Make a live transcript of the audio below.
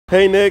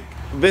Hey Nick,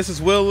 this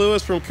is Will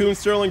Lewis from Coon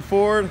Sterling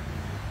Ford,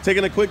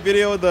 taking a quick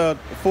video of the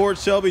Ford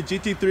Shelby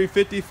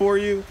GT350 for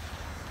you.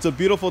 It's a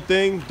beautiful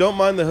thing. Don't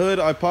mind the hood.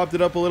 I popped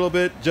it up a little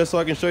bit just so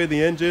I can show you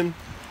the engine.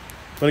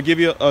 I'm going to give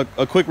you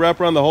a quick wrap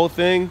around the whole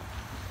thing.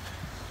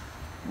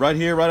 Right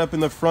here, right up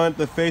in the front,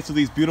 the face with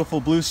these beautiful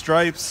blue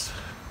stripes.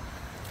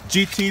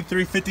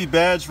 GT350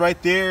 badge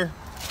right there.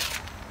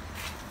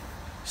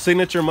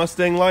 Signature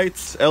Mustang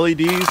lights,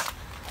 LEDs.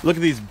 Look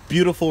at these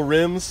beautiful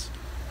rims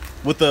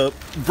with the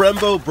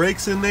Brembo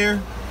brakes in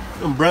there.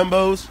 Some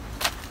Brembos.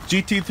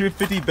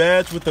 GT350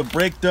 badge with the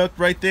brake duct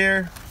right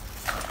there.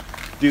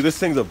 Dude, this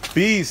thing's a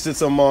beast.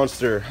 It's a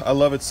monster. I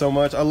love it so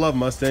much. I love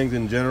Mustangs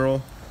in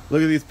general.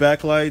 Look at these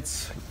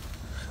backlights.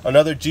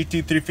 Another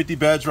GT350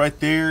 badge right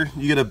there.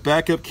 You get a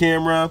backup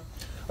camera,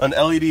 an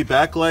LED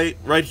backlight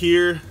right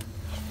here.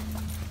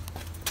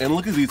 And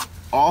look at these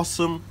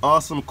awesome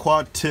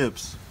quad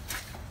tips.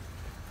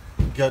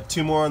 Got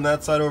two more on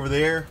that side over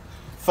there.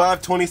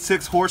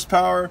 526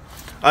 horsepower.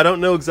 I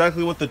don't know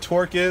exactly what the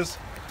torque is,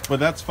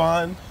 but that's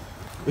fine.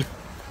 I'm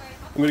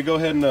gonna go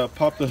ahead and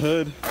pop the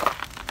hood.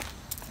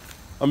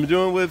 I'm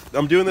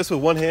doing this with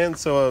one hand,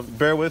 so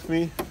bear with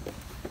me.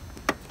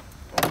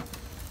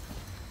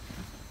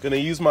 Gonna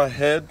use my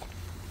head.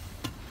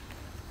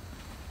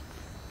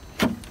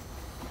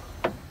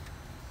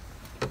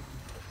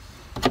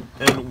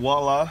 And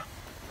voila.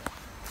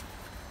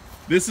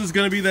 This is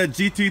gonna be that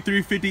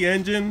GT350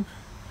 engine.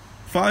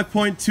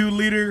 5.2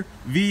 liter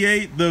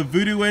V8, the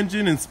Voodoo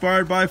engine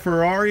inspired by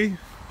Ferrari.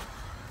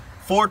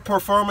 Ford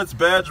Performance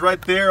badge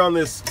right there on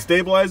this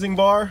stabilizing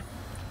bar.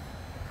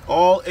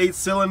 All 8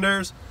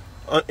 cylinders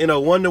in a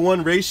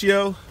 1-to-1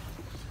 ratio.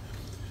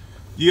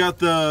 You got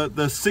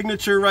the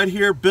signature right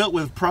here, built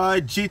with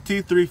pride,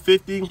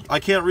 GT350. I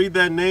can't read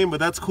that name,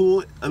 but that's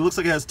cool. It looks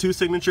like it has 2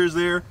 signatures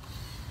there.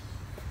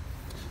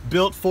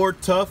 Built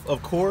Ford Tough,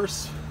 of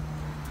course.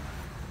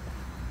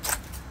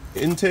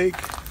 Intake.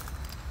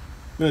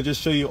 I'm gonna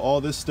just show you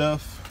all this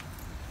stuff.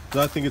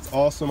 I think it's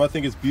awesome. I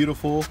think it's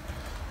beautiful.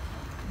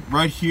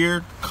 Right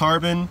here,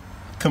 carbon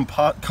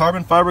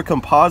fiber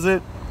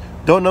composite.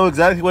 Don't know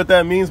exactly what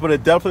that means, but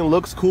it definitely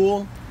looks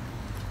cool.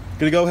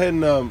 Gonna go ahead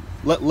and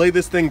lay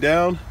this thing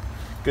down.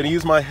 Gonna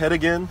use my head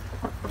again.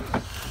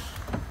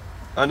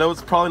 I know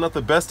it's probably not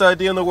the best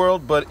idea in the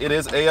world, but it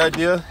is an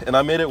idea, and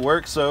I made it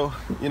work. So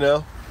you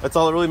know, that's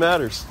all that really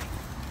matters.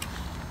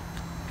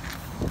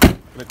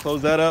 Gonna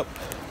close that up.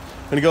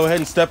 Gonna go ahead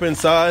and step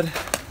inside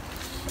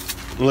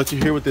and let you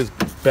hear what this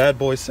bad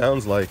boy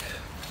sounds like.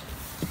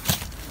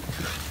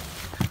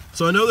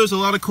 So I know there's a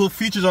lot of cool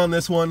features on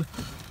this one,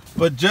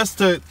 but just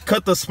to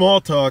cut the small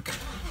talk,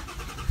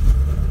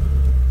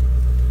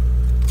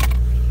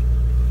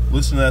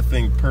 listen to that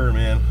thing purr,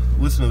 man.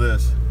 Listen to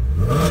this.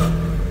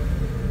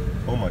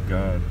 Oh my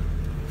God,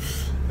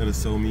 that is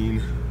so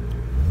mean.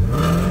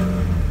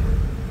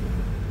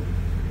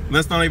 And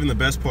that's not even the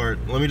best part.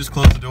 Let me just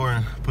close the door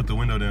and put the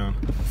window down.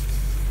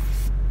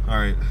 All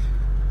right.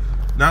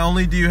 Not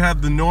only do you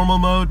have the normal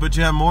mode, but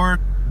you have more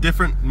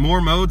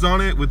modes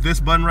on it with this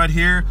button right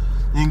here.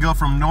 You can go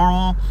from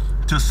normal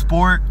to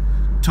sport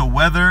to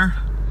weather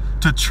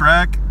to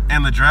track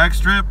and the drag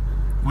strip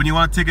when you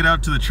want to take it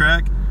out to the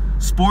track.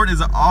 Sport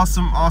is an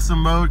awesome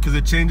mode because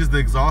it changes the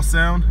exhaust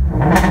sound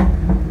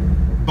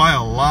by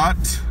a lot.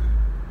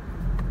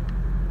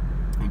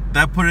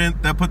 That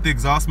put the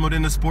exhaust mode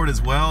into sport as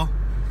well.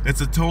 It's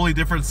a totally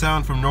different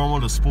sound from normal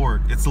to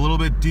sport. It's a little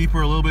bit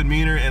deeper, a little bit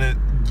meaner, and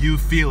you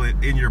feel it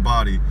in your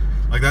body.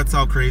 Like, that's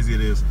how crazy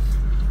it is.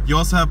 You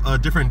also have a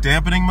different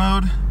dampening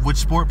mode, which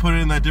sport put it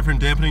in that different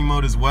dampening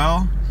mode as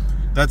well.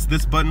 That's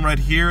this button right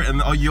here,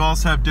 and you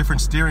also have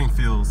different steering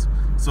feels.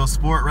 So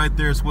sport right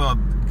there as well.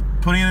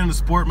 Putting it into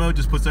sport mode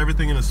just puts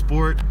everything into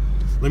sport.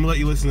 Let me let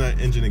you listen to that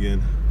engine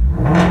again.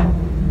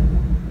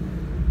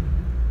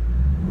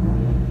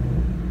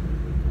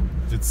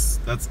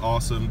 That's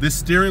awesome. This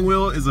steering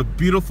wheel is a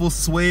beautiful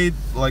suede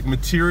like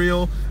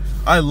material.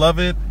 I love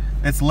it.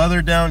 It's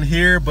leather down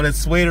here, but it's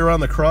suede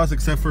around the cross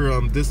except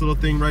for this little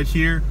thing right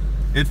here.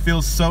 It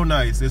feels so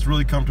nice. It's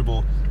really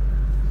comfortable.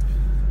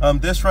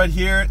 This right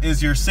here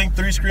is your Sync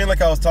 3 screen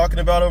like I was talking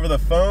about over the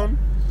phone.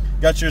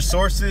 Got your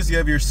sources. You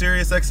have your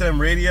Sirius XM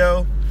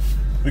radio.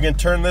 We can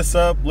turn this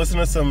up, listen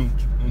to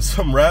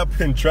some rap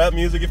and trap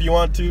music if you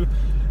want to.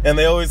 And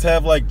they always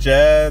have like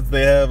jazz,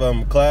 they have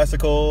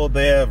classical,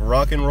 they have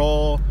rock and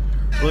roll,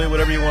 really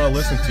whatever you want to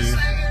listen to.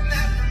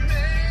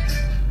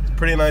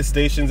 Pretty nice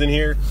stations in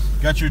here.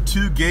 Got your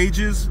 2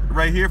 gauges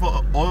right here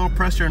for oil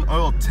pressure and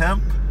oil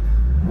temp.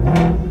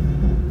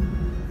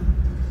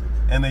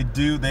 And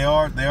they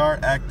are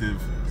active.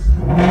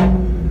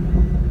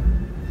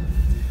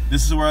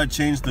 This is where I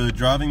changed the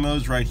driving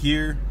modes right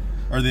here,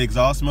 or the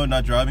exhaust mode,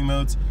 not driving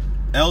modes.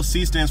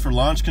 LC stands for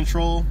launch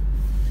control.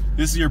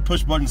 This is your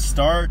push button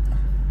start.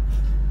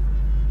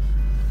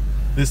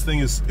 This thing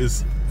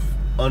is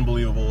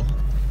unbelievable.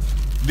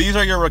 These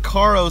are your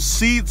Recaro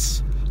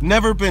seats.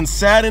 Never been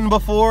sat in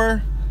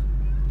before.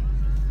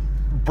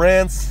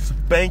 Brand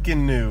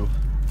spanking new.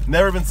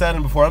 Never been sat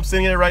in before. I'm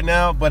sitting in it right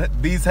now, but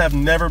these have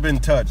never been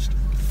touched.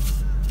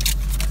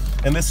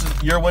 And this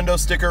is your window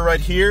sticker right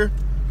here.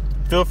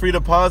 Feel free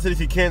to pause it if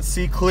you can't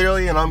see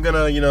clearly, and I'm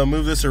gonna, you know,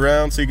 move this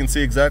around so you can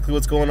see exactly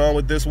what's going on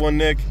with this one,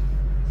 Nick.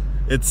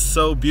 It's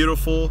so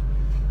beautiful.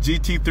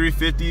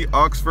 GT350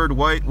 Oxford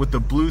white with the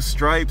blue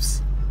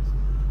stripes.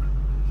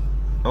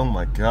 Oh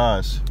my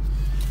gosh.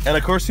 And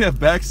of course you have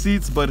back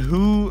seats, but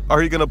who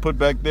are you gonna put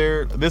back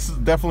there? This is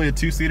definitely a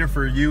two-seater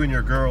for you and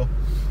your girl.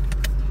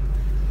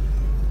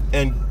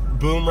 And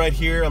boom, right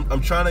here,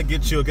 I'm trying to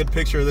get you a good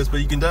picture of this, but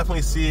you can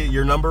definitely see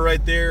your number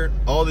right there.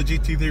 All the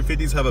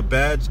GT350s have a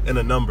badge and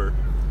a number.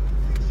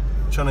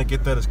 I'm trying to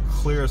get that as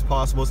clear as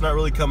possible. It's not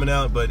really coming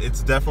out, but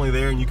it's definitely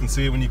there, and you can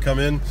see it when you come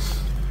in.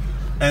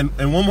 And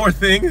one more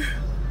thing,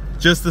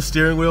 just the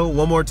steering wheel,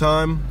 one more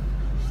time.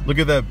 Look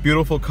at that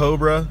beautiful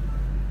Cobra.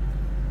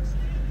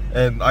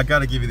 And I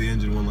gotta give you the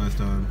engine one last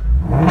time.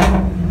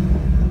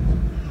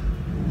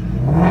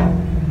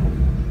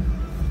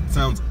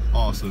 Sounds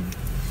awesome.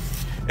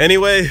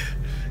 Anyway,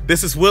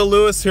 this is Will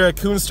Lewis here at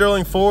Kuhn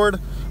Sterling Ford.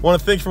 I want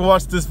to thank you for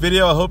watching this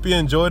video. I hope you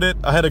enjoyed it.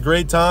 I had a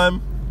great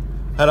time.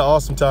 Had an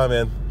awesome time,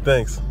 man.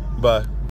 Thanks. Bye.